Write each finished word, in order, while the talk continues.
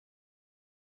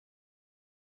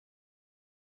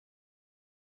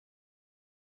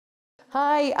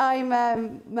Hi, I'm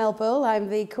Mel Bull. I'm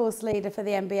the course leader for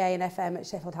the MBA in FM at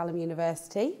Sheffield Hallam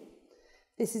University.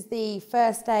 This is the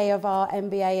first day of our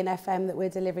MBA in FM that we're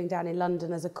delivering down in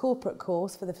London as a corporate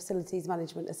course for the Facilities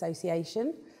Management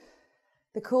Association.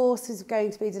 The course is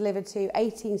going to be delivered to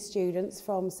 18 students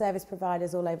from service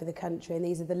providers all over the country, and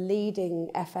these are the leading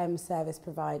FM service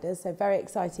providers. So very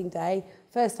exciting day.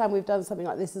 First time we've done something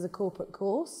like this as a corporate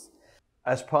course.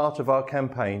 As part of our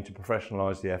campaign to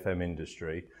professionalise the FM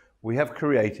industry, we have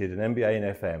created an MBA in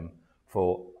FM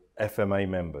for FMA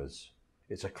members.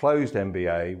 It's a closed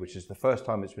MBA, which is the first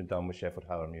time it's been done with Sheffield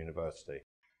Hallam University.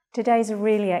 Today's a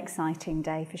really exciting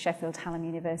day for Sheffield Hallam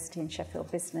University and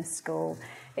Sheffield Business School.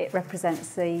 It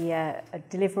represents the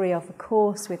delivery of a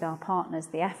course with our partners,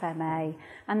 the FMA,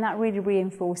 and that really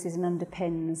reinforces and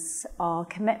underpins our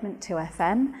commitment to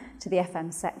FM, to the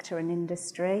FM sector and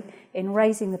industry, in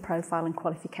raising the profile and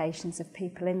qualifications of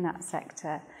people in that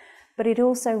sector. But it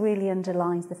also really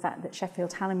underlines the fact that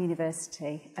Sheffield Hallam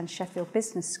University and Sheffield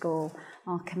Business School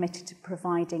are committed to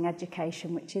providing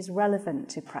education which is relevant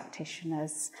to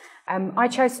practitioners. I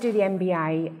chose to do the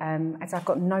MBA as I've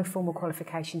got no formal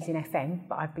qualifications in FM,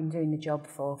 but I've been doing the job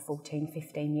for 14,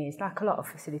 15 years, like a lot of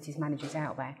facilities managers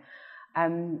out there.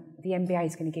 The MBA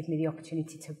is going to give me the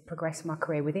opportunity to progress my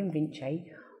career within Vinci,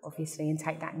 obviously, and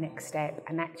take that next step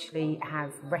and actually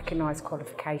have recognised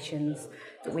qualifications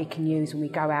that we can use when we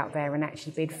go out there and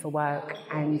actually bid for work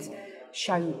and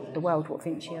show the world what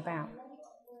Vinci are about.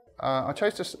 I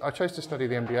chose to study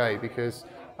the MBA because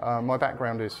my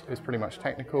background is pretty much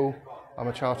technical. I'm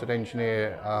a chartered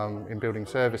engineer in building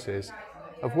services.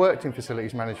 I've worked in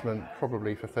facilities management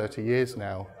probably for 30 years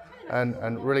now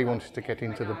and really wanted to get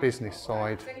into the business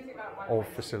side of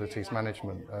facilities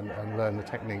management and learn the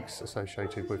techniques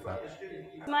associated with that.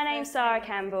 My name's Sarah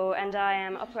Campbell and I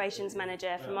am Operations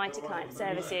Manager for Mitre Client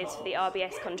Services for the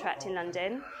RBS contract in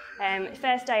London.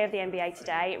 First day of the MBA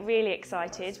today, really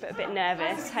excited but a bit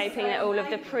nervous, hoping that all of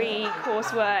the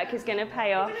pre-course work is going to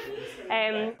pay off.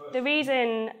 The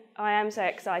reason I am so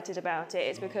excited about it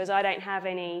is because I don't have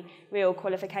any real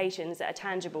qualifications that are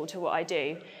tangible to what I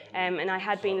do, and I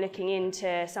had been looking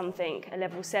into something, a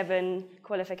level 7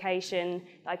 qualification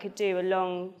that I could do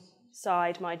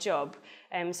alongside my job,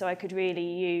 so I could really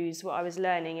use what I was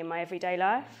learning in my everyday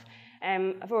life.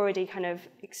 I've already kind of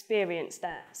experienced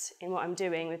that in what I'm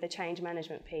doing with the change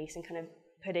management piece and kind of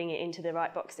putting it into the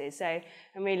right boxes, so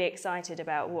I'm really excited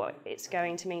about what it's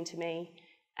going to mean to me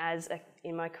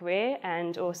in my career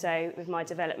and also with my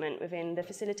development within the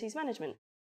facilities management.